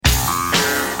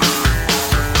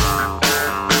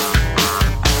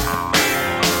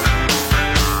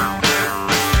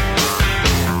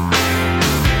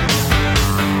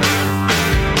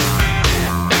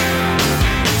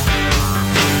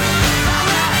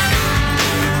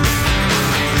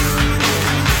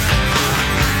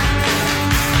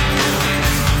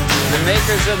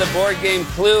Makers of the board game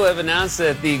Clue have announced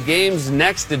that the game's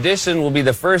next edition will be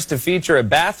the first to feature a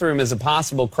bathroom as a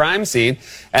possible crime scene,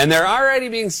 and they're already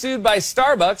being sued by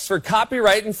Starbucks for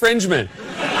copyright infringement.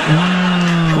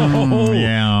 Oh,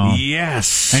 yeah.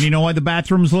 Yes. And you know why the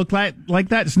bathrooms look like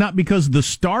that? It's not because the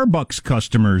Starbucks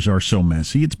customers are so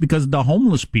messy. It's because the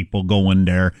homeless people go in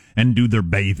there and do their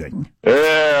bathing.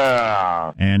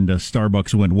 Yeah. And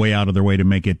Starbucks went way out of their way to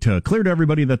make it clear to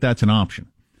everybody that that's an option.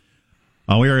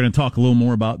 We are going to talk a little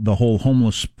more about the whole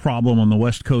homeless problem on the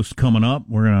West Coast coming up.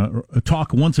 We're going to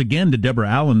talk once again to Deborah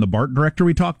Allen, the BART director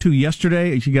we talked to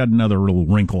yesterday. She got another little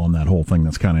wrinkle on that whole thing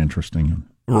that's kind of interesting.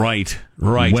 Right.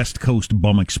 West Coast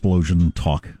bum explosion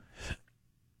talk.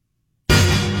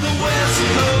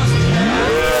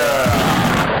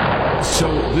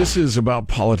 So this is about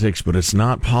politics, but it's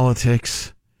not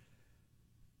politics.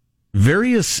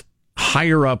 Various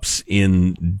higher-ups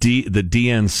in the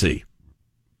DNC,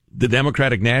 the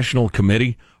Democratic National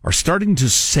Committee, are starting to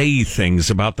say things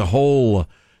about the whole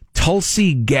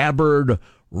Tulsi Gabbard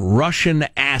Russian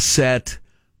asset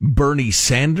Bernie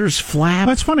Sanders flap.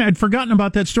 That's funny. I'd forgotten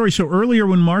about that story. So earlier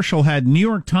when Marshall had New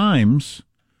York Times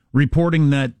reporting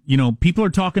that, people are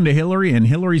talking to Hillary and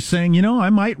Hillary's saying, I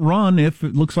might run if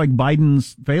it looks like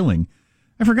Biden's failing.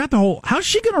 I forgot how's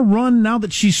she going to run now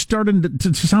that she's starting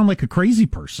to sound like a crazy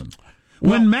person?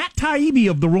 When Matt Taibbi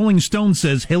of the Rolling Stone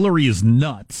says Hillary is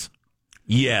nuts.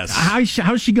 Yes.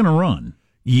 How's she going to run?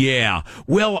 Yeah.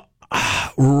 Well,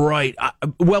 right.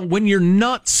 Well, when you're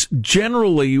nuts,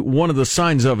 generally one of the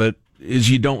signs of it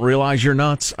is you don't realize you're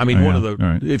nuts. I mean,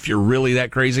 if you're really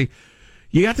that crazy.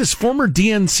 You got this former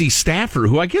DNC staffer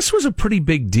who I guess was a pretty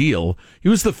big deal. He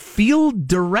was the field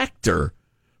director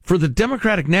for the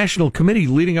Democratic National Committee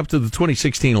leading up to the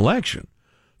 2016 election.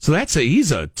 So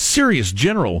he's a serious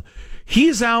general. He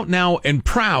is out now and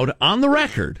proud on the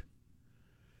record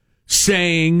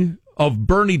saying of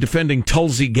Bernie defending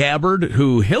Tulsi Gabbard,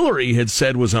 who Hillary had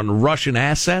said was a Russian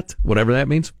asset, whatever that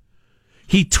means.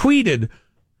 He tweeted,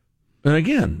 and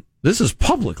again, this is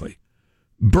publicly,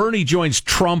 Bernie joins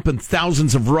Trump and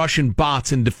thousands of Russian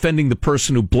bots in defending the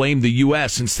person who blamed the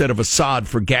U.S. instead of Assad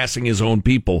for gassing his own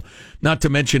people, not to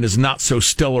mention his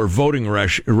not-so-stellar voting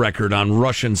record on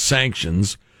Russian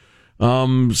sanctions.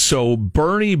 So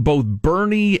both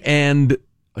Bernie and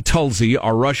Tulsi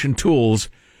are Russian tools.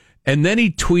 And then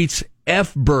he tweets,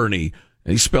 F Bernie.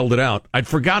 And he spelled it out. I'd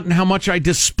forgotten how much I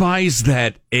despise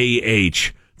that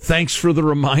AH. Thanks for the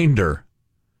reminder.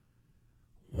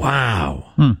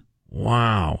 Wow.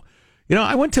 Wow.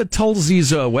 I went to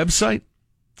Tulsi's website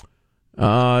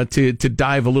to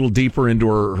dive a little deeper into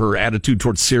her attitude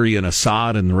towards Syria and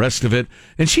Assad and the rest of it.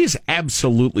 And she has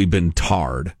absolutely been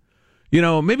tarred.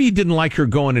 Maybe you didn't like her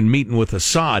going and meeting with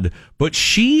Assad, but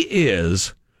she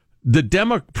is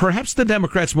perhaps the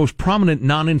Democrats' most prominent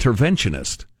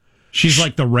non-interventionist. She's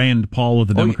like the Rand Paul of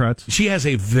the Democrats. She has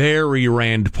a very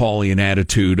Rand Paulian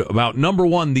attitude about, number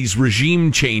one, these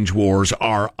regime change wars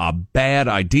are a bad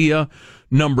idea.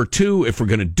 Number two, if we're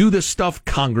going to do this stuff,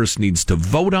 Congress needs to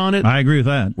vote on it. I agree with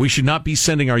that. We should not be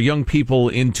sending our young people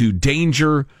into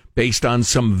danger based on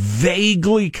some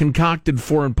vaguely concocted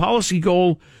foreign policy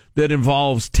goal that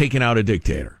involves taking out a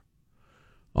dictator.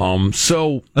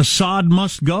 So Assad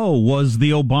must go was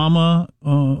the Obama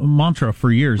mantra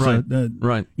for years. Right.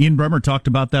 Right. Ian Bremmer talked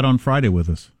about that on Friday with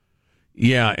us.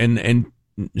 Yeah, and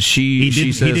she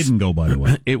says he didn't go, by the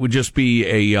way. It would just be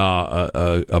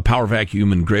a power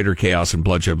vacuum and greater chaos and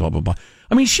bloodshed. Blah blah blah.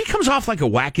 I mean, she comes off like a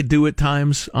wackadoo at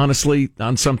times, honestly,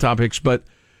 on some topics, but.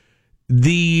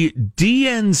 The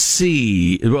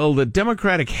DNC, the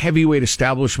Democratic heavyweight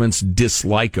establishment's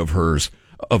dislike of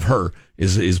her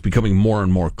is becoming more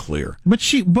and more clear.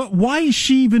 But why is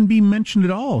she even being mentioned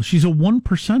at all? She's a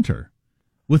 1%er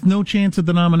with no chance at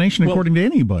the nomination, according to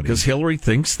anybody. Because Hillary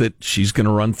thinks that she's going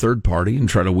to run third party and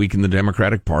try to weaken the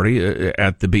Democratic Party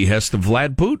at the behest of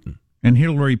Vlad Putin. And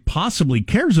Hillary possibly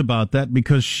cares about that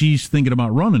because she's thinking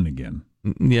about running again.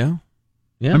 Yeah.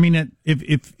 Yeah. I mean,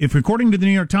 if according to the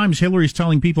New York Times, Hillary's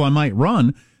telling people I might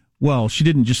run, well, she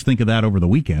didn't just think of that over the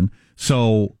weekend.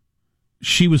 So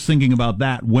she was thinking about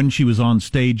that when she was on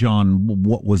stage on,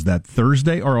 what was that,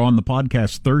 Thursday? Or on the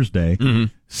podcast Thursday,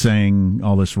 saying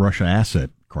all this Russia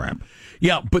asset crap.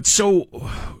 Yeah, but so,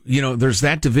 there's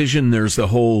that division. There's the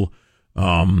whole,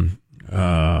 Liz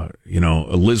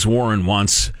Warren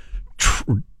wants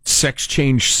sex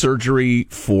change surgery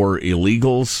for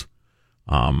illegals.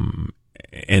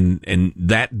 And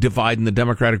that divide in the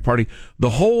Democratic Party,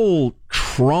 the whole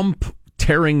Trump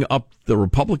tearing up the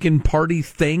Republican Party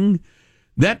thing,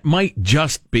 that might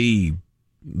just be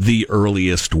the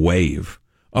earliest wave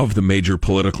of the major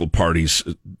political parties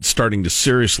starting to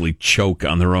seriously choke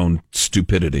on their own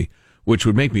stupidity, which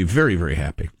would make me very, very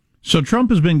happy. So Trump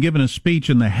has been given a speech,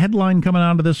 and the headline coming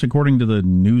out of this, according to the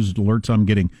news alerts I'm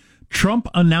getting, Trump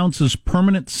announces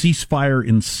permanent ceasefire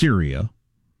in Syria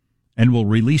and will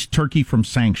release Turkey from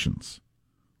sanctions.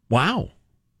 Wow.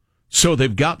 So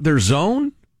they've got their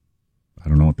zone? I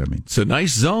don't know what that means. It's a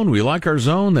nice zone. We like our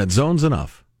zone. That zone's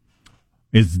enough.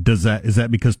 Is that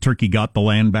because Turkey got the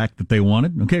land back that they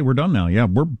wanted? Okay, we're done now. Yeah,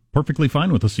 we're perfectly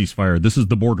fine with a ceasefire. This is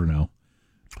the border now.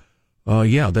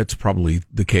 Yeah, that's probably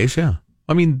the case, yeah.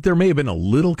 I mean, there may have been a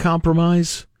little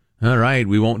compromise. All right,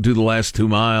 we won't do the last 2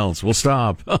 miles. We'll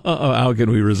stop. How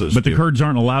can we resist? But the Kurds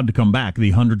aren't allowed to come back.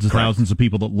 The hundreds of thousands of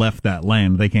people that left that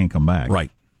land, they can't come back.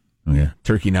 Right. Okay.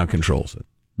 Turkey now controls it.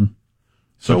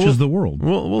 Such is the world.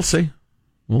 We'll see.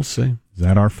 We'll see. Is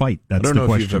that our fight? That's the question. I don't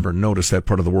know if you've ever noticed that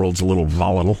part of the world's a little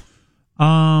volatile.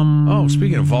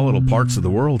 Speaking of volatile parts of the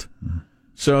world.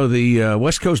 So the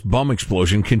West Coast bomb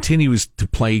explosion continues to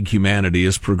plague humanity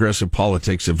as progressive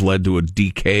politics have led to a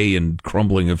decay and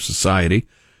crumbling of society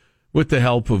with the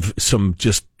help of some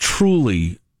just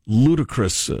truly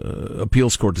ludicrous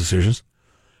appeals court decisions.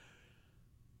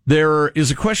 There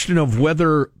is a question of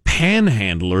whether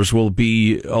panhandlers will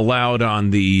be allowed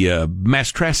on the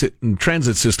mass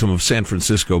transit system of San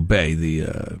Francisco Bay,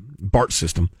 the BART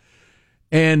system.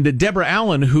 And Deborah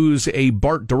Allen, who's a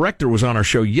BART director, was on our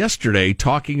show yesterday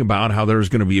talking about how there's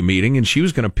going to be a meeting, and she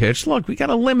was going to pitch, look, we got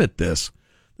to limit this.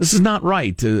 This is not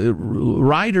right.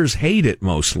 Riders hate it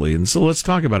mostly, and so let's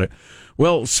talk about it.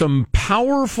 Well, some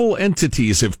powerful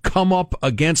entities have come up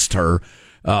against her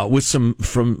with some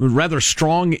rather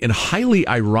strong and highly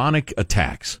ironic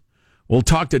attacks. We'll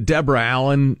talk to Deborah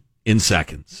Allen in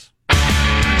seconds.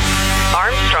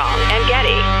 Armstrong and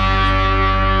Getty.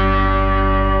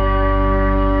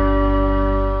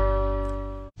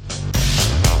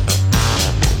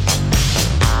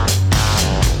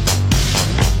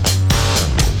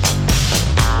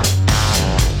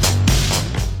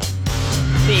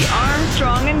 The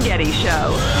Armstrong and Getty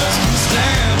Show.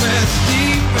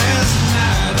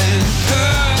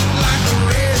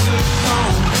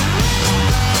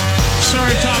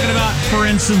 Started talking about, for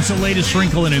instance, the latest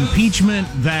wrinkle in impeachment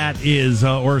that is,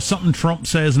 or something Trump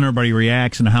says and everybody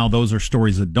reacts, and how those are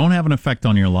stories that don't have an effect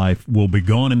on your life, will be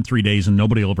gone in 3 days and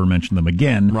nobody will ever mention them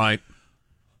again. Right.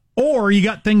 Or you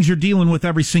got things you're dealing with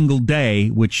every single day,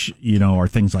 which, are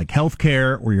things like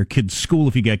healthcare or your kids' school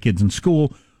if you got kids in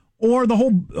school, or the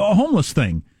whole homeless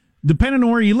thing, depending on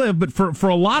where you live. But for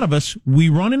a lot of us, we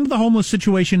run into the homeless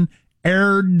situation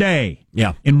every day,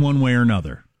 in one way or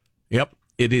another. Yep.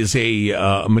 It is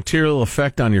a material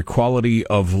effect on your quality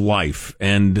of life,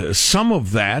 and some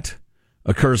of that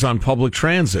occurs on public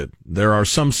transit. There are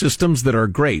some systems that are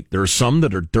great. There are some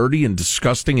that are dirty and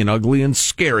disgusting and ugly and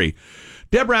scary.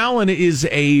 Deborah Allen is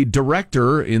a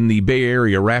director in the Bay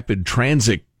Area Rapid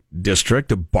Transit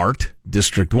District, BART,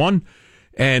 District 1,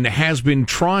 and has been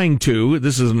trying to,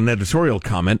 this is an editorial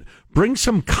comment, bring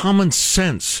some common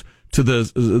sense to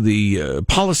the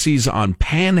policies on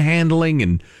panhandling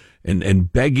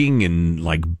and begging and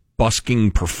like busking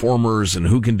performers and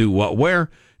who can do what where,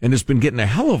 and has been getting a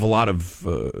hell of a lot of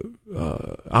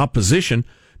opposition.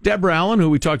 Deborah Allen, who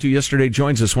we talked to yesterday,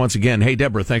 joins us once again. Hey,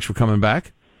 Deborah, thanks for coming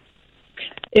back.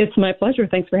 It's my pleasure.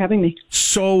 Thanks for having me.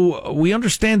 So we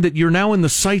understand that you're now in the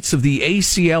sights of the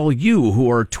ACLU, who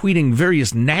are tweeting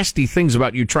various nasty things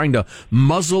about you trying to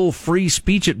muzzle free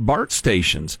speech at BART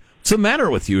stations. What's the matter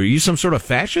with you? Are you some sort of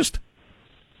fascist?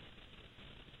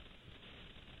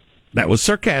 That was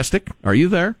sarcastic. Are you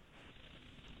there?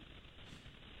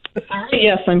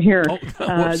 Yes, I'm here.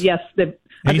 Yes.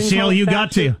 ACLU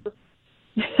got to you.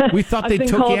 We thought they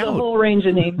took you out. I've been called a whole range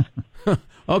of names.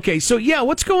 Okay, so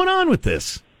what's going on with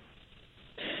this?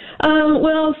 I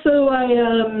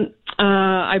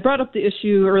brought up the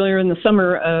issue earlier in the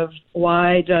summer of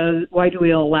why do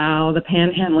we allow the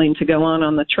panhandling to go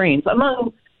on the trains,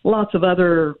 among lots of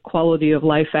other quality of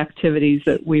life activities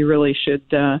that we really should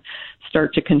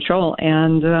start to control.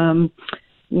 And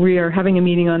we are having a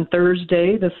meeting on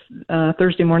Thursday,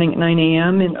 Thursday morning at 9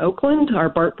 a.m. in Oakland. Our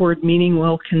BART board meeting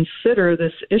will consider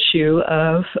this issue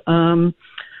of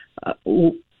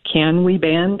can we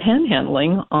ban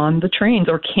panhandling on the trains,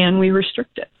 or can we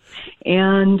restrict it?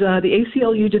 And the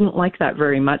ACLU didn't like that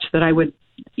very much, that I would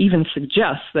even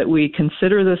suggest that we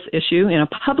consider this issue in a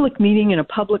public meeting, in a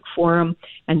public forum,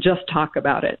 and just talk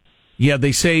about it. Yeah,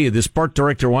 they say this BART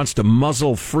director wants to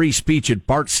muzzle free speech at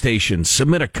BART stations.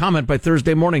 Submit a comment by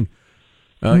Thursday morning.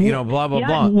 Blah, blah,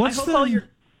 blah.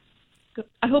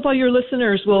 I hope all your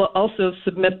listeners will also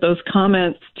submit those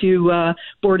comments to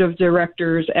board of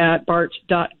directors at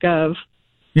BART.gov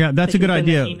Yeah, that's a good Send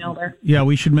an idea. email there. Yeah,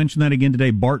 we should mention that again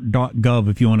today, BART.gov,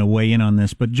 if you want to weigh in on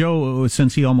this. But Joe,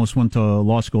 since he almost went to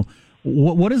law school,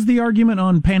 what is the argument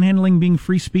on panhandling being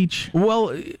free speech?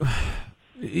 Well,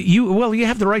 you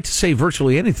have the right to say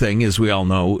virtually anything, as we all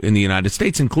know, in the United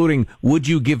States, including, would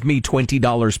you give me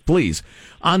 $20, please?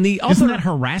 On the other, Isn't that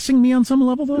harassing me on some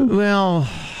level, though? well,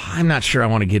 I'm not sure I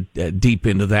want to get deep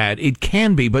into that. It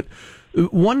can be, but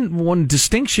one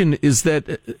distinction is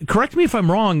that, correct me if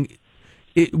I'm wrong,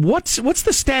 what's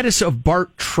the status of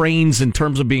BART trains in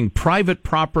terms of being private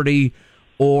property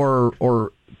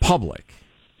or public?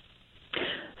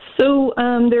 So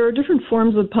there are different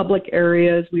forms of public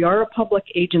areas. We are a public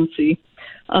agency.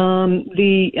 Under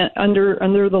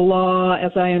the law,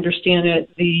 as I understand it,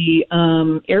 the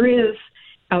areas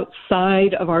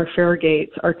outside of our fare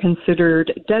gates are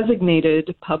considered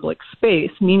designated public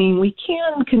space, meaning we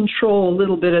can control a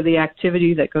little bit of the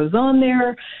activity that goes on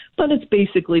there, but it's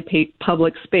basically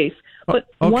public space. But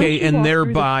okay, and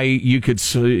thereby you can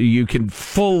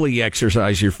fully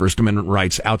exercise your First Amendment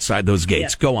rights outside those gates.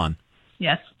 Yes. Go on.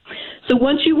 Yes. So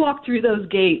once you walk through those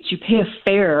gates, you pay a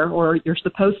fare, or you're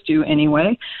supposed to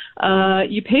anyway.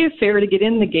 You pay a fare to get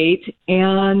in the gate,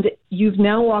 and you've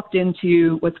now walked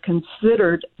into what's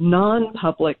considered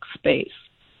non-public space.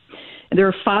 And there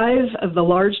are 5 of the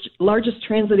largest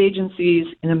transit agencies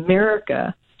in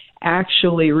America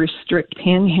actually restrict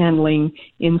panhandling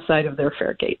inside of their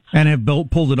fare gates. And have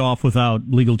pulled it off without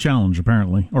legal challenge,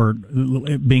 apparently, or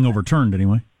being overturned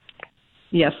anyway.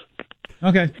 Yes.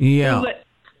 Okay. Yeah.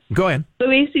 Go ahead. So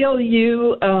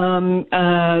ACLU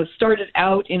started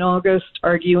out in August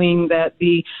arguing that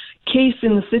the case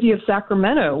in the city of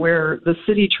Sacramento, where the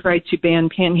city tried to ban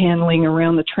panhandling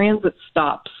around the transit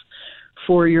stops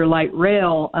for your light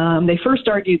rail, they first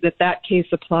argued that case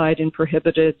applied and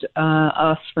prohibited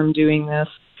us from doing this.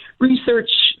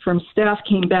 Research from staff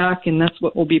came back, and that's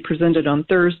what will be presented on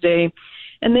Thursday.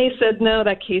 And they said, no,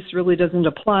 that case really doesn't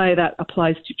apply. That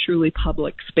applies to truly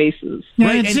public spaces. Yeah,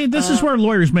 Right, see, this is where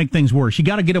lawyers make things worse. You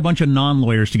got to get a bunch of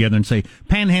non-lawyers together and say,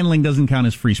 panhandling doesn't count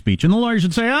as free speech. And the lawyers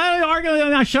would say,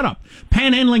 shut up.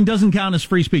 Panhandling doesn't count as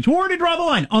free speech. Where did you draw the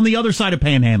line? On the other side of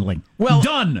panhandling. Well,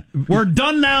 done. We're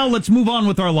done now. Let's move on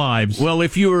with our lives. Well,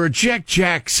 if you reject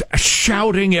Jack's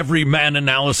shouting every man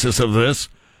analysis of this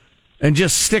and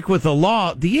just stick with the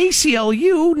law, the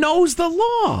ACLU knows the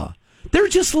law. They're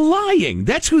just lying.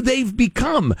 That's who they've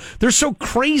become. They're so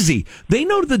crazy. They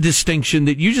know the distinction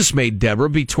that you just made, Deborah,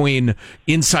 between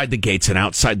inside the gates and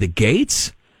outside the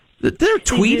gates. Their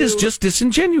tweet is just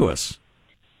disingenuous.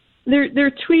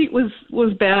 Their tweet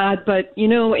was bad, but, in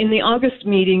the August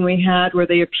meeting we had where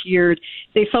they appeared,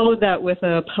 they followed that with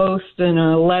a post and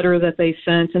a letter that they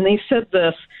sent, and they said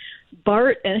this.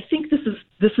 BART, and I think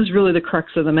this is really the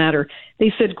crux of the matter.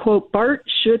 They said, quote, BART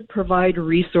should provide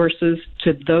resources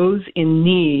to those in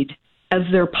need as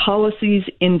their policies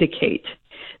indicate,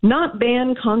 not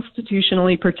ban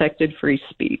constitutionally protected free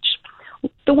speech.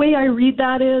 The way I read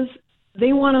that is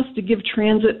they want us to give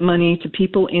transit money to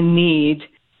people in need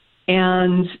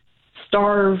and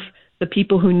starve the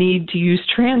people who need to use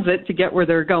transit to get where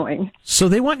they're going. So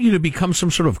they want you to become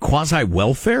some sort of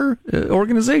quasi-welfare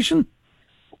organization?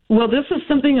 Well, this is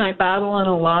something I battle on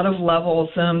a lot of levels.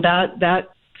 That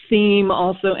theme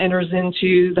also enters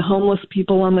into the homeless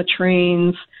people on the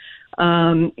trains.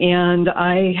 And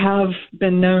I have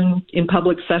been known in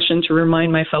public session to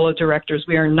remind my fellow directors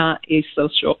we are not a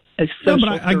social. No, but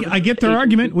I get their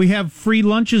argument. We have free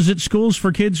lunches at schools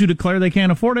for kids who declare they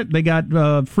can't afford it. They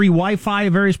got free Wi-Fi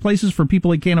at various places for people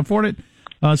who can't afford it.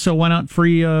 So why not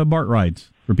free BART rides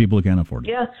for people who can't afford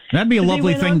it? Yeah, that'd be a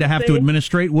lovely thing to have to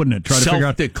administrate, wouldn't it? Try to figure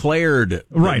out self-declared,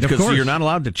 right? Because of course you're not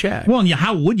allowed to check. Well, yeah,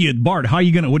 how would you, BART? What are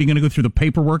you going to go through the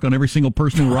paperwork on every single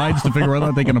person who rides to figure out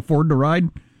whether they can afford to ride?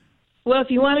 Well,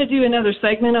 if you want to do another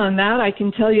segment on that, I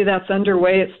can tell you that's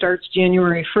underway. It starts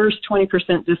January 1st,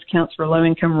 20% discounts for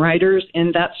low-income riders,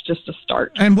 and that's just a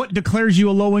start. And what declares you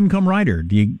a low-income rider?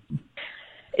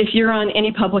 If you're on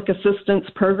any public assistance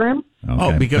program.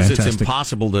 Okay, because fantastic. It's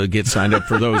impossible to get signed up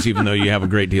for those, even though you have a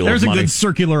great deal There's of money. There's a good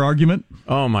circular argument.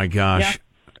 Oh, my gosh.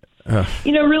 Yeah.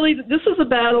 Really, this is a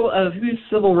battle of whose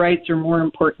civil rights are more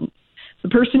important. The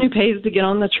person who pays to get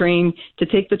on the train, to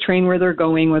take the train where they're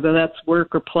going, whether that's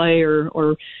work or play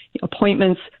or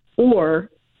appointments,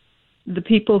 or the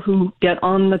people who get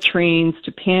on the trains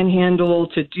to panhandle,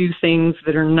 to do things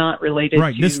that are not related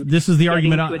right. to This is the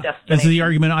argument. This is the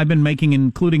argument I've been making,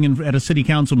 including at a city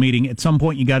council meeting. At some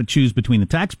point, you got to choose between the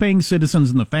tax-paying citizens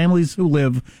and the families who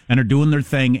live and are doing their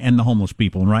thing, and the homeless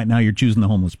people. And right now, you're choosing the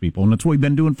homeless people, and that's what we've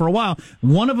been doing for a while.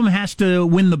 One of them has to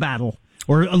win the battle,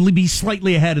 or be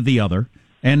slightly ahead of the other.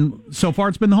 And so far,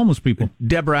 it's been the homeless people.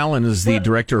 Deborah Allen is the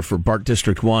director for BART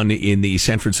District 1 in the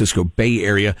San Francisco Bay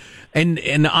Area.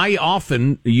 And I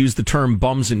often use the term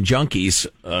bums and junkies,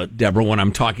 Deborah, when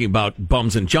I'm talking about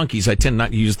bums and junkies. I tend not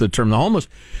to use the term the homeless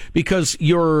because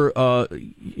you're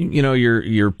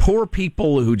poor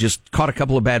people who just caught a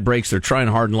couple of bad breaks, they're trying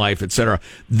hard in life, etc.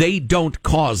 They don't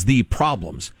cause the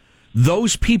problems.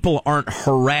 Those people aren't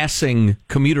harassing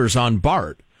commuters on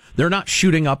BART. They're not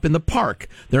shooting up in the park.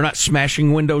 They're not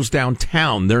smashing windows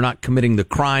downtown. They're not committing the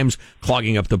crimes,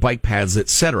 clogging up the bike paths,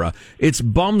 etc. It's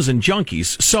bums and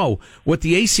junkies. So what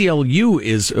the ACLU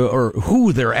is, or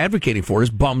who they're advocating for, is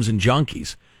bums and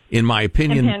junkies, in my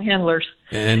opinion. And panhandlers.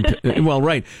 And well,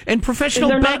 right. And professional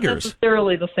they're beggars. Not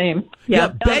necessarily the same. Yeah,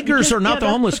 beggars are not the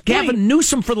homeless. Gavin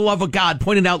Newsom, for the love of God,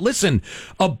 pointed out, listen,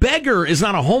 a beggar is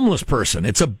not a homeless person.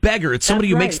 It's a beggar. It's somebody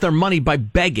who makes their money by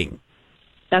begging.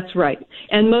 That's right.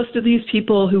 And most of these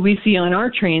people who we see on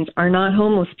our trains are not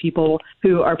homeless people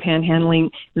who are panhandling.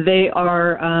 They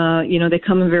are, they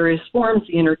come in various forms.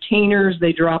 The entertainers,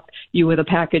 they drop you with a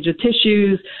package of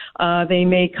tissues. They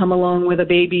may come along with a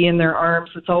baby in their arms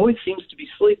that always seems to be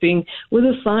sleeping with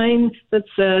a sign that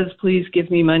says, please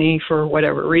give me money for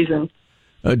whatever reason.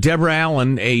 Deborah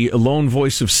Allen, a lone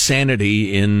voice of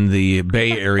sanity in the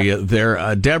Bay Area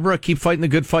there. Deborah, keep fighting the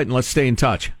good fight and let's stay in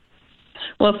touch.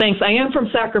 Well, thanks. I am from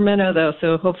Sacramento, though,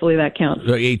 so hopefully that counts.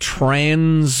 A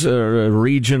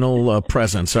trans-regional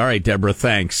presence. All right, Deborah,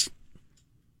 thanks.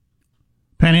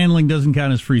 Panhandling doesn't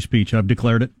count as free speech. I've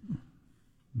declared it.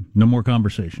 No more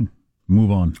conversation.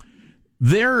 Move on.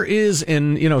 There is,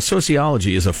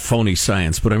 sociology is a phony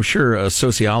science, but I'm sure a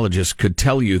sociologist could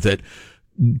tell you that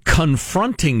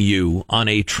confronting you on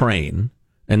a train,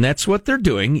 and that's what they're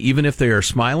doing, even if they are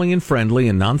smiling and friendly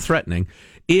and non-threatening,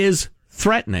 is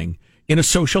threatening. In a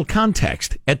social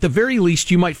context, at the very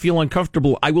least, you might feel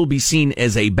uncomfortable. I will be seen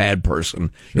as a bad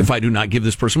person if I do not give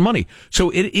this person money. So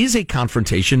it is a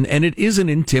confrontation and it is an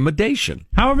intimidation.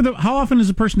 However, how often is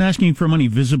a person asking for money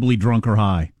visibly drunk or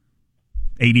high?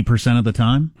 80% of the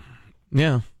time?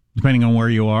 Yeah. Depending on where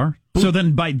you are. So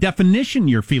then by definition,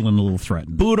 you're feeling a little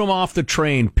threatened. Boot them off the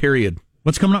train, period.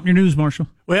 What's coming up in your news, Marshall?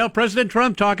 Well, President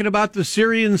Trump talking about the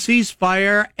Syrian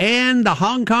ceasefire and the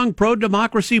Hong Kong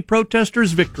pro-democracy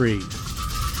protesters' victory.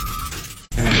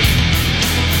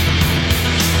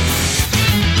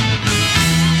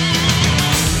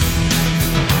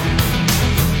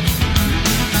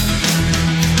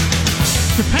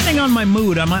 Depending on my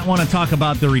mood, I might want to talk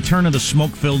about the return of the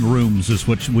smoke-filled rooms,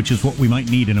 which is what we might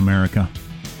need in America.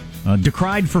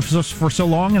 Decried for so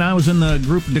long, and I was in the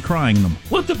group decrying them.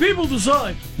 Let the people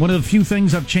decide. One of the few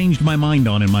things I've changed my mind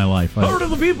on in my life. Power to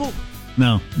the people.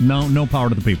 No power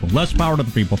to the people. Less power to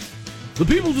the people. The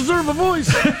people deserve a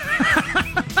voice.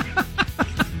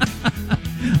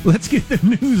 Let's get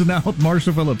the news now with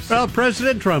Marshall Phillips. Well,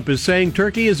 President Trump is saying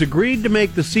Turkey has agreed to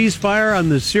make the ceasefire on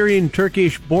the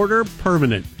Syrian-Turkish border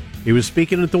permanent. He was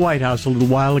speaking at the White House a little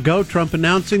while ago, Trump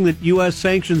announcing that U.S.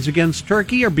 sanctions against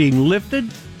Turkey are being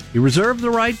lifted. He reserved the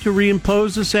right to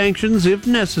reimpose the sanctions if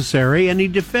necessary, and he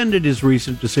defended his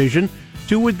recent decision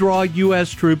to withdraw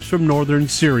U.S. troops from northern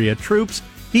Syria. Troops,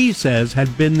 he says,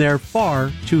 had been there far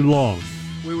too long.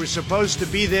 We were supposed to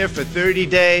be there for 30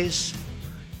 days.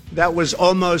 That was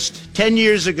almost 10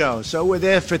 years ago. So we're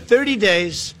there for 30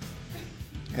 days,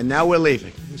 and now we're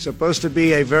leaving. It was supposed to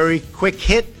be a very quick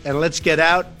hit, and let's get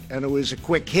out. And it was a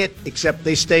quick hit, except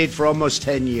they stayed for almost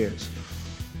 10 years.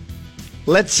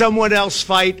 Let someone else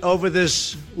fight over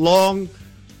this long,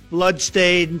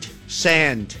 blood-stained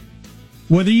sand.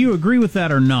 Whether you agree with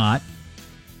that or not,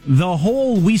 the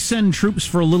whole we send troops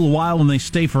for a little while and they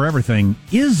stay for everything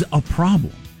is a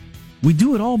problem. We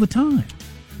do it all the time.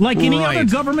 Like any other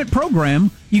government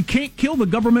program, you can't kill the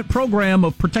government program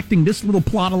of protecting this little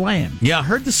plot of land. Yeah, I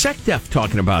heard the SecDef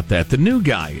talking about that. The new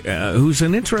guy, who's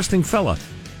an interesting fella.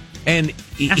 And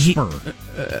Esper.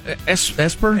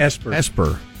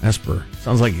 Esper.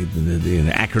 Sounds like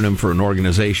the acronym for an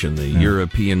organization, the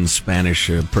European Spanish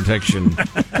Protection,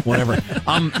 whatever.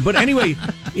 But anyway,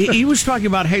 he was talking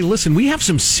about, hey, listen, we have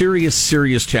some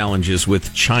serious challenges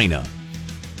with China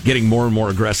getting more and more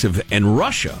aggressive and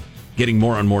Russia getting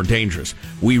more and more dangerous.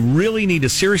 We really need to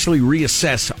seriously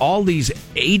reassess all these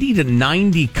 80 to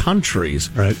 90 countries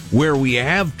where we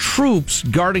have troops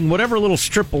guarding whatever little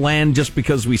strip of land just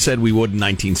because we said we would in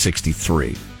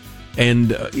 1963.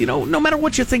 And, no matter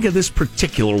what you think of this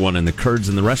particular one and the Kurds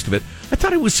and the rest of it, I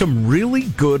thought it was some really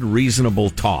good, reasonable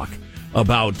talk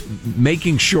about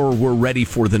making sure we're ready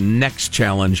for the next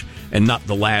challenge and not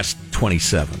the last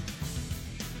 27.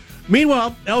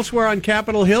 Meanwhile, elsewhere on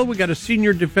Capitol Hill, we got a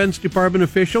senior Defense Department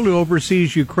official who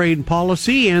oversees Ukraine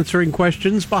policy answering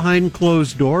questions behind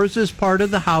closed doors as part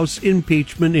of the House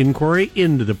impeachment inquiry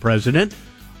into the president.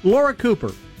 Laura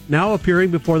Cooper, now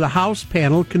appearing before the House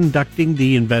panel conducting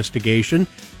the investigation.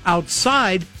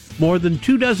 Outside, more than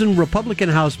 24 Republican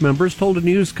House members told a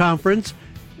news conference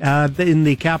in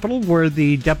the Capitol where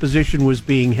the deposition was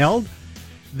being held.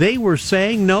 They were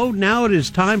saying, no, now it is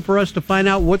time for us to find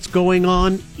out what's going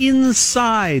on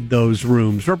inside those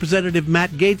rooms. Representative Matt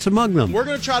Gaetz among them. We're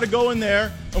going to try to go in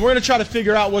there, and we're going to try to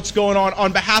figure out what's going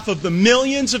on behalf of the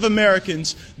millions of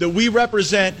Americans that we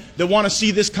represent that want to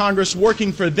see this Congress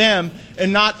working for them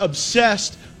and not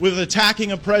obsessed with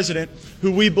attacking a president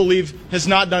who we believe has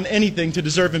not done anything to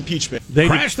deserve impeachment.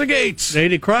 Crash the gates! They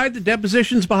decried the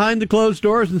depositions behind the closed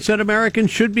doors and said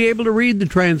Americans should be able to read the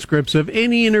transcripts of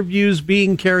any interviews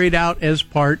being carried out as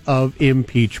part of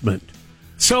impeachment.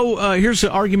 So here's an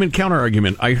argument,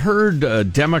 counter-argument. I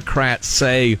heard Democrats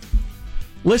say,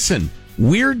 listen,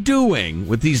 we're doing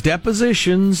with these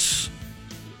depositions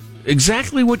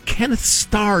exactly what Kenneth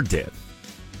Starr did.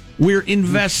 We're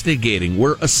investigating.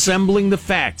 We're assembling the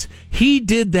facts. He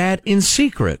did that in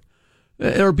secret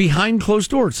or behind closed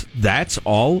doors. That's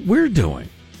all we're doing.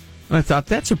 And I thought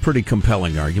that's a pretty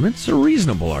compelling argument. It's a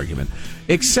reasonable argument.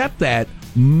 Except that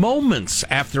moments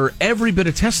after every bit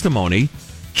of testimony,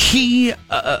 key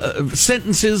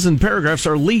sentences and paragraphs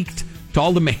are leaked to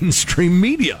all the mainstream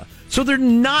media. So they're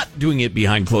not doing it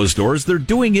behind closed doors. They're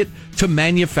doing it to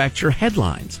manufacture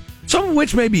headlines. Some of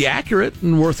which may be accurate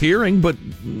and worth hearing, but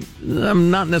I'm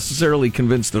not necessarily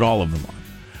convinced that all of them are.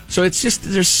 So it's just,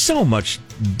 there's so much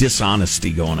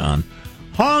dishonesty going on.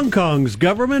 Hong Kong's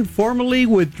government formally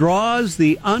withdraws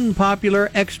the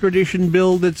unpopular extradition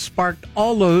bill that sparked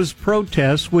all those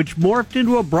protests, which morphed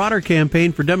into a broader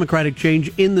campaign for democratic change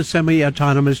in the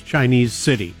semi-autonomous Chinese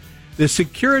city. The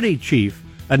security chief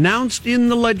announced in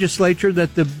the legislature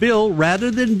that the bill,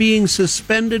 rather than being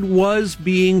suspended, was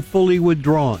being fully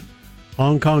withdrawn.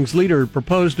 Hong Kong's leader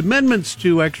proposed amendments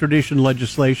to extradition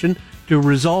legislation to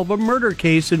resolve a murder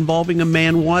case involving a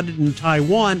man wanted in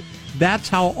Taiwan. That's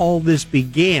how all this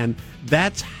began.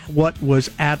 That's what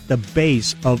was at the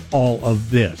base of all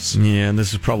of this. Yeah, and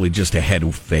this is probably just a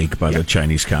head fake by the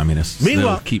Chinese communists.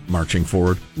 Meanwhile, they'll keep marching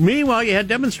forward. Meanwhile, you had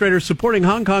demonstrators supporting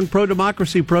Hong Kong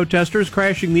pro-democracy protesters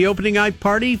crashing the opening night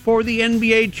party for the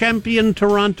NBA champion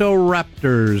Toronto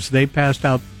Raptors. They passed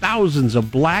out thousands of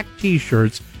black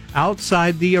T-shirts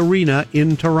outside the arena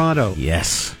in Toronto.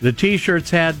 Yes. The T-shirts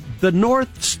had the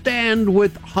North Stand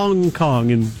with Hong Kong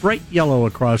in bright yellow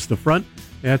across the front.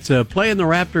 That's a play in the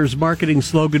Raptors' marketing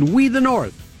slogan, We the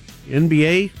North. The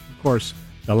NBA, of course,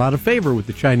 a lot of favor with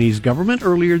the Chinese government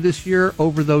earlier this year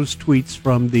over those tweets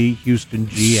from the Houston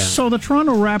GM. So the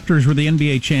Toronto Raptors were the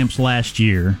NBA champs last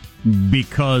year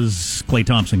because Klay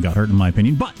Thompson got hurt, in my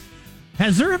opinion. But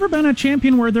has there ever been a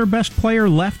champion where their best player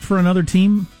left for another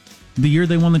team the year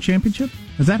they won the championship?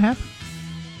 Has that happened?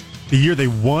 The year they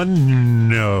won?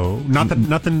 No.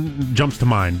 Nothing jumps to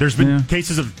mind. There's been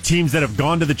cases of teams that have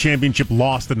gone to the championship,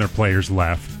 lost, and their players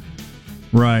left.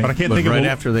 Right. But I can't think of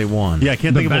after they won. Yeah, I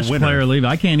can't think of a winner. The best player leave.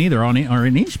 I can't either, or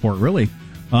in any sport, really,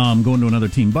 going to another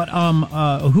team. But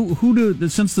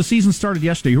since the season started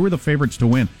yesterday, who were the favorites to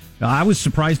win? I was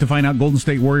surprised to find out Golden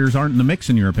State Warriors aren't in the mix,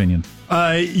 in your opinion.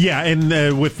 Yeah,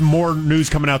 and with more news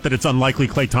coming out that it's unlikely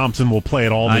Klay Thompson will play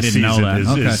at all this season,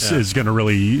 is going to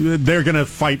really, they're going to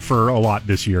fight for a lot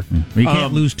this year. You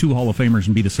can't lose two Hall of Famers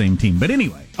and be the same team. But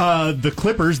anyway. The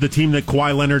Clippers, the team that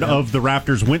Kawhi Leonard of the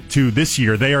Raptors went to this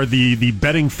year, they are the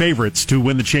betting favorites to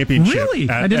win the championship. Really?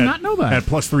 I did not know that. At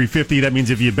plus 350, that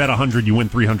means if you bet 100, you win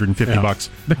 $350.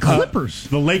 The Clippers.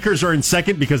 The Lakers are in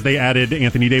second because they added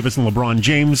Anthony Davis and LeBron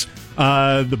James.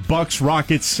 The Bucks,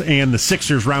 Rockets, and the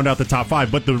Sixers round out the top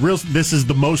five. But this is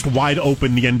the most wide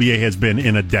open the NBA has been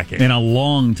in a decade. In a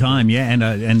long time, yeah.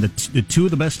 And the two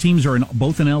of the best teams are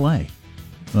both in LA.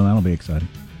 So that'll be exciting.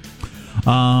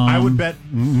 I would bet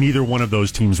neither one of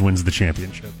those teams wins the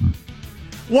championship.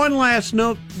 One last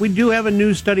note, we do have a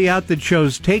new study out that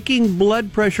shows taking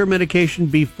blood pressure medication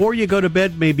before you go to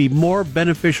bed may be more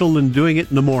beneficial than doing it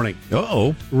in the morning.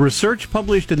 Uh-oh. Research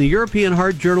published in the European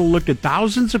Heart Journal looked at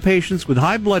thousands of patients with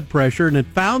high blood pressure, and it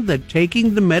found that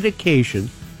taking the medication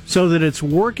so that it's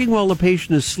working while the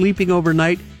patient is sleeping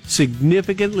overnight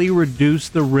significantly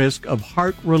reduced the risk of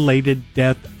heart-related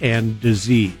death and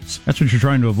disease. That's what you're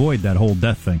trying to avoid, that whole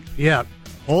death thing. Yeah.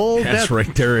 That's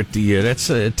right there at that's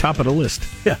top of the list.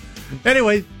 Yeah.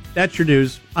 Anyway, that's your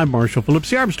news. I'm Marshall Phillips,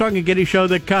 the Armstrong and Getty Show,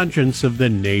 the conscience of the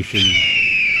nation.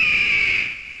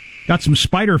 Got some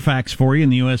spider facts for you in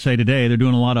the USA Today. They're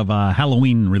doing a lot of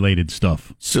Halloween-related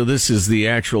stuff. So this is the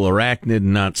actual arachnid,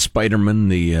 not Spider-Man,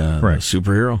 the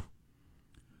superhero?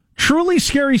 Truly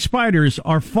scary spiders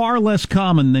are far less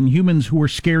common than humans who are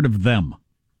scared of them.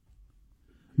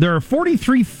 There are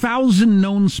 43,000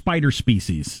 known spider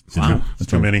species. Wow. That's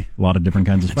too many. A lot of different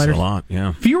kinds of spiders. That's a lot,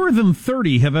 yeah. Fewer than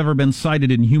 30 have ever been cited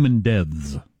in human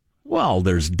deaths. Well,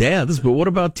 there's deaths, but what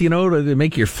about, to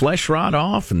make your flesh rot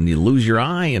off and you lose your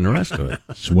eye and the rest of it?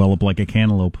 Swell up like a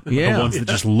cantaloupe. Yeah. The ones that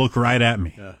just look right at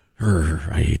me.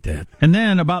 I hate that. And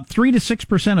then about 3 to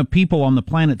 6% of people on the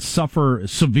planet suffer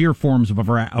severe forms of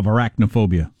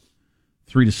arachnophobia.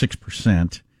 3 to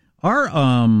 6%. Our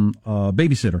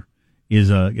babysitter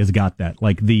is got that.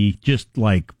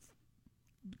 Like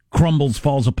crumbles,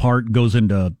 falls apart, goes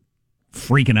into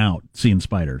freaking out seeing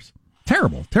spiders.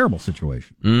 Terrible, terrible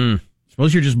situation.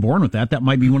 Suppose you're just born with that. That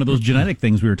might be one of those genetic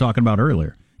things we were talking about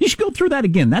earlier. You should go through that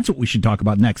again. That's what we should talk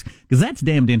about next, because that's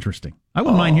damned interesting. I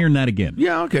wouldn't mind hearing that again.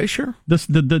 Yeah, okay, sure.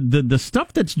 The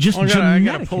stuff that's just genetic. I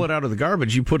gotta pull it out of the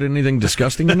garbage. You put anything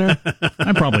disgusting in there?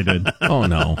 I probably did. Oh,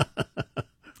 no.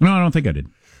 No, I don't think I did.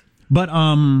 But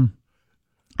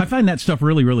I find that stuff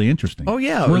really, really interesting. Oh,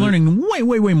 yeah. We're learning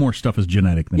way more stuff is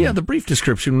genetic than that. The brief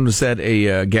description was that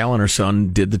a gal and her son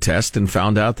did the test and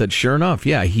found out that, sure enough,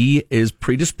 he is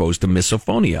predisposed to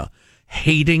misophonia,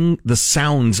 hating the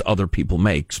sounds other people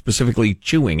make, specifically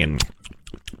chewing and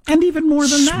even more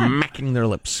than that, smacking their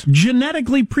lips.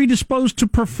 Genetically predisposed to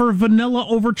prefer vanilla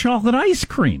over chocolate ice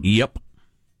cream. Yep.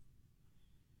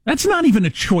 That's not even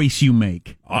a choice you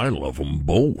make. I love them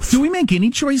both. Do we make any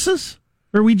choices?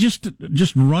 Or are we just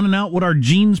running out what our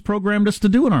genes programmed us to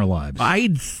do in our lives?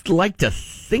 I'd like to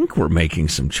think we're making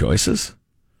some choices.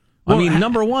 Well, I mean,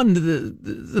 number one,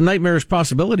 the nightmarish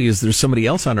possibility is there's somebody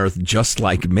else on Earth just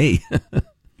like me.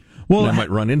 Well, I might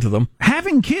run into them.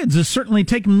 Having kids has certainly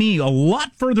taken me a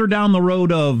lot further down the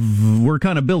road of we're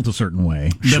kind of built a certain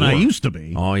way than I used to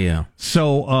be. Oh, yeah.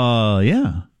 So,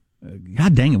 yeah.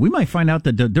 God dang it. We might find out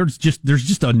that there's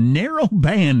just a narrow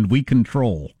band we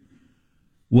control.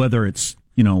 Whether it's,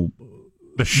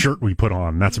 the shirt we put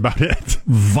on, that's about it.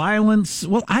 Violence.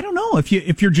 Well, I don't know.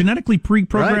 If you're genetically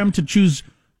pre-programmed to choose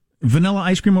vanilla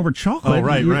ice cream over chocolate. Oh,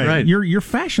 right. Your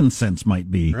fashion sense might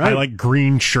be. Right. I like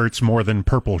green shirts more than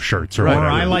purple shirts, or whatever. Or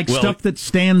I like stuff that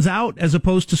stands out as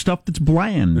opposed to stuff that's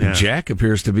bland. Yeah. Jack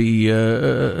appears to be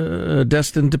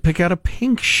destined to pick out a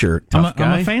pink shirt. I'm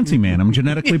a fancy man. I'm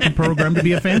genetically programmed to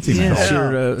be a fancy man.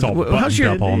 It's all buttoned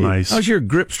up, all nice. How's your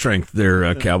grip strength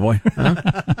there, cowboy? Huh?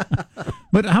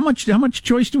 But how much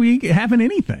choice do we have in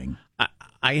anything?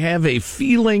 I have a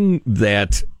feeling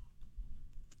that.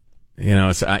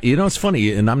 It's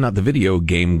funny, and I'm not the video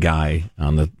game guy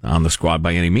on the squad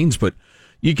by any means, but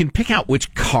you can pick out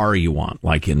which car you want,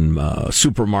 like in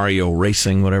Super Mario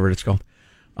Racing, whatever it's called.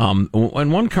 And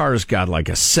one car's got like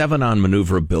a 7 on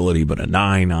maneuverability, but a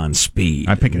 9 on speed.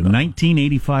 I pick a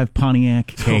 1985 Pontiac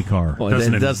K car. Well,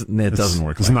 it doesn't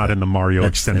work. It's not in the Mario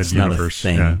extended universe.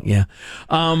 Not a thing.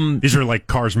 Yeah. These are like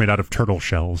cars made out of turtle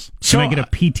shells. So I get a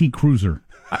PT Cruiser.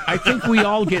 I think we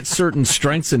all get certain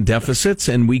strengths and deficits,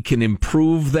 and we can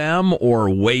improve them or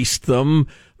waste them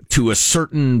to a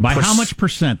certain... By how much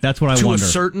percent? That's what I wonder. To a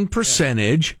certain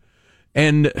percentage,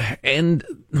 and then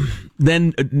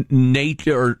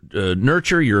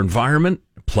nurture, your environment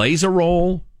plays a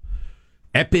role.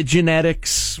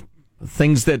 Epigenetics,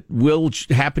 things that will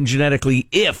happen genetically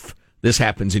if this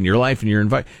happens in your life and your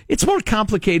environment. It's more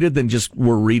complicated than just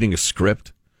we're reading a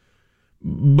script.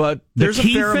 But the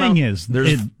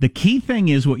key thing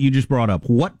is what you just brought up.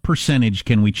 What percentage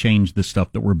can we change the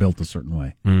stuff that we're built a certain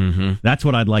way? Mm-hmm. That's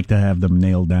what I'd like to have them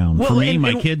nailed down. For me,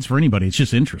 my kids, for anybody. It's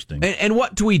just interesting. And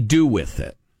what do we do with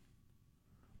it?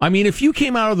 I mean, if you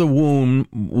came out of the womb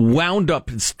wound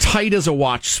up as tight as a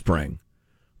watch spring,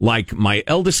 like my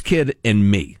eldest kid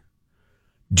and me,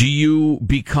 do you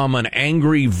become an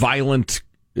angry, violent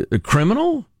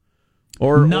criminal?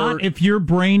 Or if your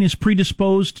brain is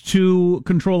predisposed to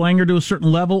control anger to a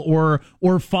certain level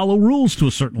or follow rules to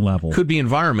a certain level. Could be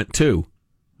environment, too.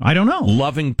 I don't know.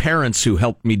 Loving parents who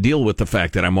helped me deal with the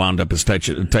fact that I'm wound up as tight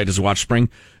as a watch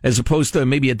spring, as opposed to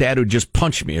maybe a dad who just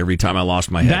punched me every time I lost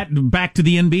my head. Back to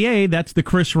the NBA, that's the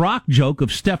Chris Rock joke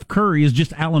of Steph Curry is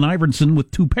just Allen Iverson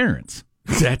with 2 parents.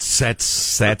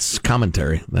 That's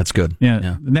commentary. That's good.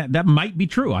 Yeah. That might be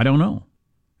true. I don't know.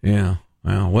 Yeah.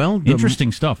 Well,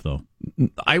 interesting stuff, though.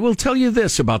 I will tell you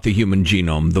this about the human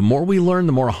genome. The more we learn,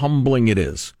 the more humbling it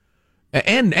is.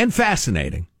 And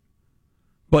fascinating.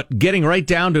 But getting right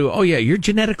down to, you're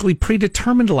genetically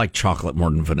predetermined to like chocolate more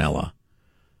than vanilla.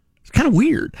 It's kind of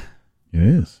weird. It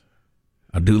is.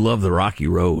 I do love the Rocky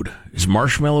Road. Is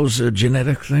marshmallows a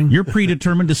genetic thing? You're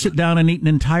predetermined to sit down and eat an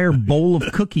entire bowl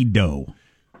of cookie dough.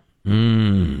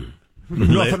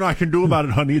 Nothing I can do about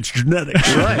it, honey. It's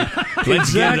genetics. Right.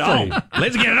 Let's get it on.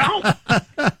 Let's get it on.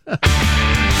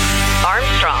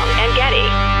 Armstrong and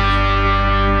Getty.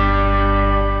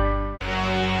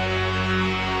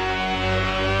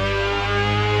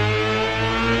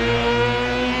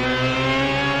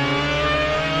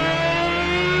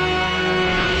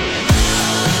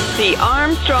 The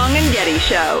Armstrong and Getty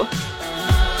Show.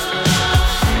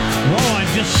 Whoa,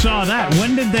 I just saw that.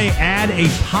 When did they add a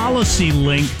policy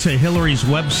link to Hillary's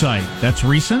website? That's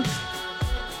recent?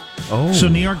 Oh. So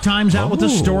New York Times out with a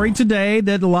story today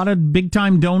that a lot of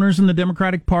big-time donors in the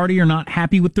Democratic Party are not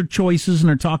happy with their choices, and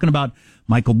they're talking about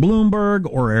Michael Bloomberg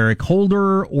or Eric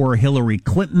Holder or Hillary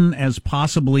Clinton as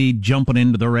possibly jumping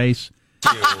into the race.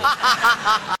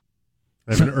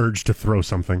 I have an urge to throw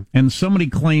something. And somebody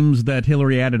claims that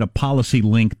Hillary added a policy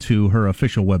link to her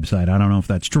official website. I don't know if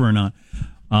that's true or not.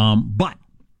 But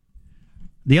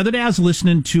the other day I was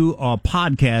listening to a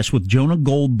podcast with Jonah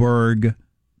Goldberg,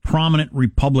 prominent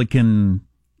Republican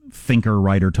thinker,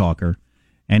 writer, talker.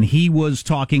 And he was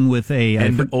talking with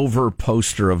over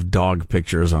poster of dog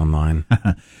pictures online.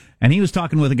 And he was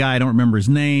talking with a guy, I don't remember his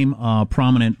name,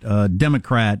 prominent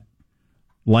Democrat,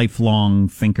 lifelong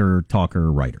thinker, talker,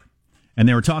 writer. And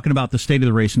they were talking about the state of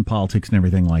the race and politics and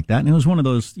everything like that. And it was one of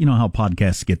those, you know how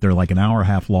podcasts get, they're like an hour and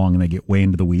a half long and they get way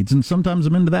into the weeds. And sometimes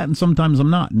I'm into that and sometimes I'm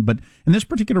not. But in this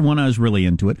particular one, I was really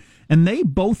into it. And they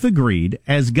both agreed,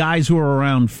 as guys who are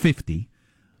around 50,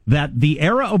 that the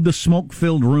era of the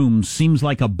smoke-filled rooms seems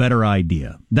like a better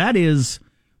idea. That is,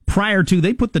 prior to,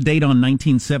 they put the date on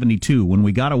 1972 when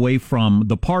we got away from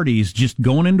the parties just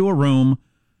going into a room,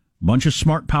 a bunch of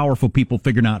smart, powerful people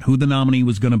figuring out who the nominee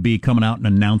was going to be, coming out and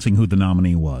announcing who the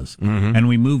nominee was. Mm-hmm. And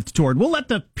we moved toward, we'll let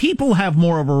the people have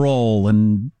more of a role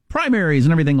and primaries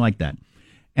and everything like that.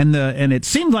 And it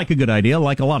seemed like a good idea,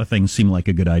 like a lot of things seem like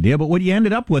a good idea, but what you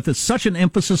ended up with is such an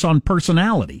emphasis on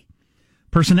personality.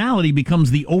 Personality becomes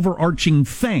the overarching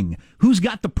thing. Who's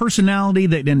got the personality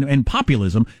that, and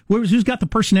populism, who's got the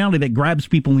personality that grabs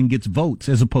people and gets votes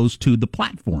as opposed to the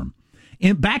platform?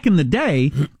 Back in the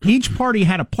day, each party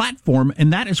had a platform,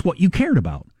 and that is what you cared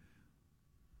about.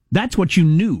 That's what you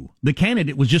knew. The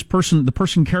candidate was just the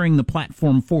person carrying the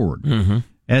platform forward. Mm-hmm.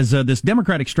 As this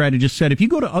Democratic strategist said, if you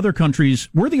go to other countries,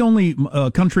 we're the only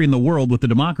country in the world with a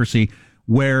democracy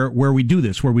where we do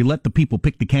this, where we let the people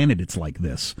pick the candidates like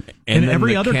this. And in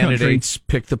every other candidates country,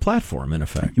 pick the platform, in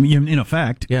effect. In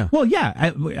effect. Yeah. Well,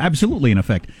 yeah, absolutely in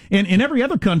effect. And in every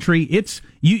other country,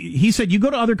 he said, you go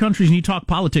to other countries and you talk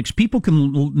politics, people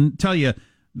can tell you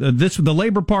the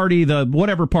Labor Party, the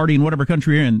whatever party in whatever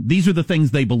country you're in, these are the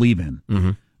things they believe in.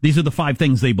 Mm-hmm. These are the 5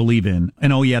 things they believe in.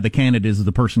 And, oh, yeah, the candidate is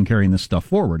the person carrying this stuff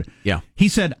forward. Yeah. He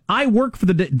said, I work for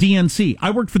the DNC.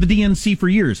 I worked for the DNC for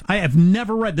years. I have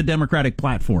never read the Democratic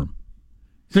platform.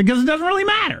 Because it doesn't really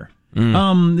matter.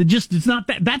 It's not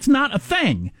that's not a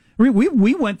thing.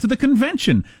 We went to the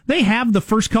convention. They have the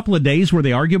first couple of days where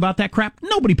they argue about that crap.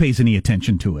 Nobody pays any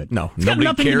attention to it. No,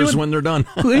 nobody cares when they're done.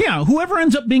 Yeah, whoever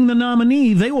ends up being the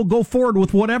nominee, they will go forward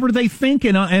with whatever they think,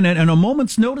 and a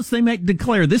moment's notice they may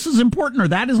declare this is important or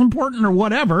that is important or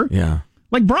whatever. Yeah.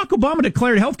 Like Barack Obama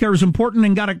declared healthcare was important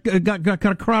and got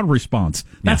a crowd response.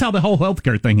 That's how the whole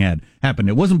healthcare thing happened.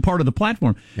 It wasn't part of the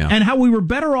platform. Yeah. And how we were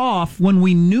better off when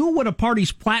we knew what a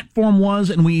party's platform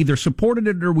was and we either supported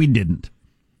it or we didn't.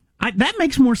 That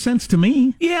makes more sense to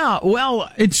me. Yeah,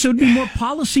 well, it should be more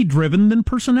policy-driven than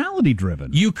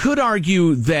personality-driven. You could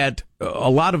argue that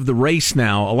a lot of the race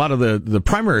now, a lot of the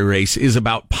primary race is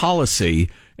about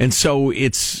policy, and so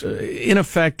it's, in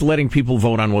effect, letting people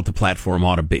vote on what the platform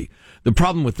ought to be. The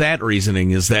problem with that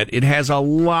reasoning is that it has a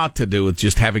lot to do with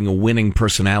just having a winning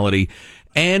personality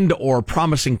and or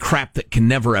promising crap that can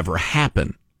never, ever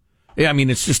happen. Yeah, I mean,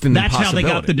 it's just an impossibility. That's how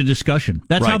they got to the discussion.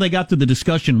 That's how they got to the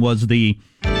discussion was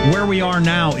where we are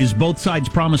now is both sides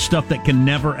promise stuff that can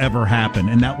never, ever happen,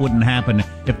 and that wouldn't happen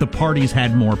if the parties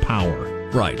had more power.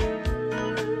 Right.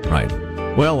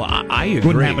 Well, I agree.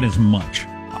 Wouldn't happen as much.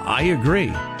 I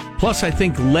agree. Plus, I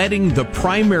think letting the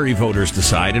primary voters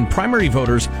decide, and primary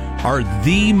voters are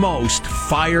the most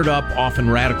fired up, often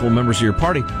radical members of your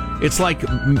party. It's like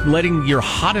letting your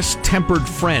hottest-tempered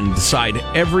friend decide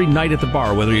every night at the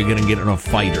bar whether you're going to get in a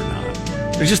fight or not.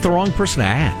 They're just the wrong person to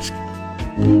ask.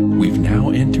 We've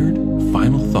now entered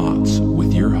Final Thoughts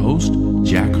with your host,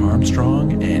 Jack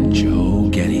Armstrong and Joe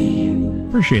Getty.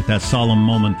 Appreciate that solemn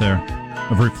moment there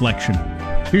of reflection.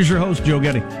 Here's your host, Joe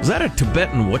Getty. Is that a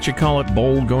Tibetan,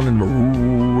 bowl going in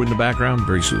the background?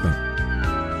 Very soothing.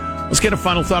 Let's get a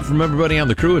final thought from everybody on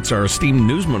the crew. It's our esteemed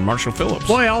newsman, Marshall Phillips.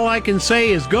 Boy, all I can say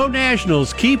is go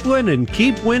Nationals. Keep winning,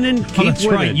 keep winning, keep that's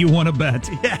winning. right. You want to bet.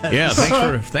 Yes.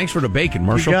 Yeah, thanks for the bacon,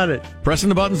 Marshall. You got it. Pressing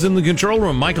the buttons in the control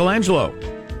room, Michelangelo.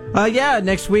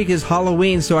 Next week is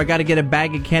Halloween, so I got to get a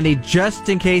bag of candy just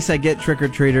in case I get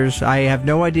trick-or-treaters. I have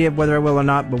no idea whether I will or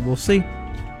not, but we'll see.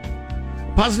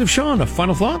 Positive Sean, a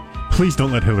final thought? Please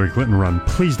don't let Hillary Clinton run.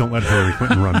 Please don't let Hillary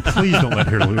Clinton run. Please don't let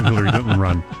Hillary Clinton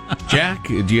run. Jack,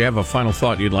 do you have a final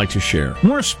thought you'd like to share?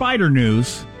 More spider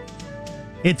news.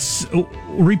 It's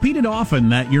repeated often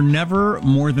that you're never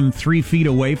more than 3 feet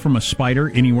away from a spider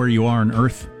anywhere you are on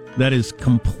Earth. That is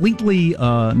completely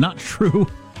not true,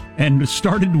 and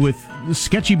started with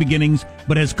sketchy beginnings,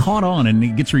 but has caught on, and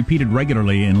it gets repeated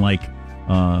regularly in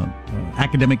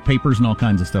academic papers and all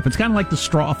kinds of stuff. It's kind of like the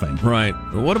straw thing. Right.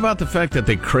 What about the fact that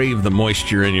they crave the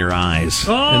moisture in your eyes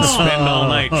and spend all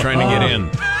night trying to get in?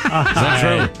 Is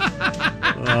that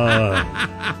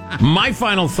true? My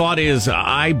final thought is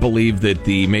I believe that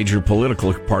the major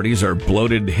political parties are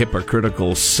bloated,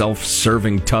 hypocritical,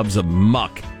 self-serving tubs of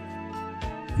muck.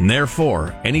 And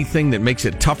therefore, anything that makes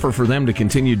it tougher for them to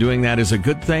continue doing that is a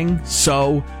good thing.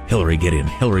 So, Hillary, get in.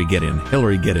 Hillary, get in.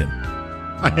 Hillary, get in.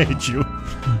 I hate you.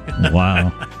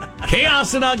 Wow.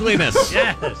 Chaos and ugliness.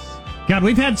 Yes. God,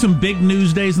 we've had some big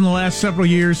news days in the last several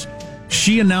years.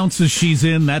 She announces she's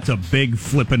in. That's a big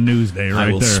flippin' news day right there.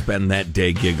 I will spend that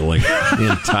day giggling. The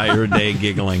entire day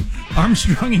giggling.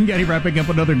 Armstrong and Getty wrapping up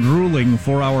another grueling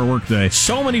 4-hour workday.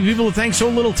 So many people that think so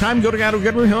little time. Go to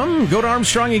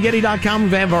ArmstrongandGetty.com. We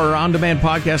have our on-demand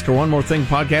podcast, or One More Thing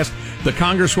podcast. The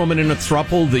Congresswoman in a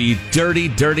throuple, the dirty,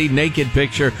 dirty, naked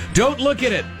picture. Don't look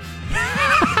at it.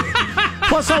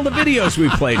 Plus all the videos we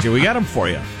played you. We got them for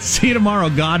you. See you tomorrow.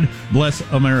 God bless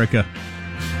America.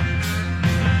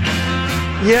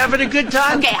 You having a good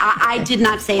time? Okay, I did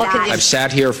not say that. I've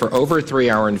sat here for over 3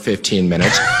 hours and 15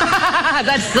 minutes.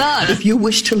 That sucks. If you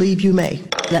wish to leave, you may.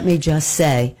 Let me just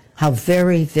say how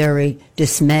very, very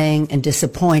dismaying and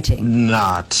disappointing.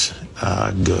 Not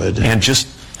good. And just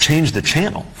change the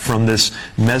channel from this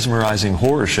mesmerizing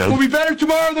horror show. We'll be better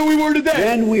tomorrow than we were today.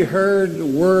 Then we heard the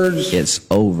words. It's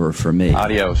over for me.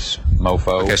 Adios,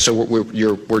 mofo. Okay, so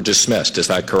we're dismissed. Is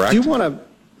that correct? Do you want to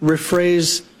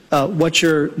rephrase what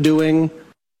you're doing?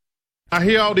 I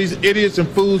hear all these idiots and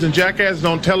fools and jackasses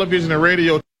on television and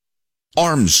radio.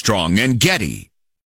 Armstrong and Getty.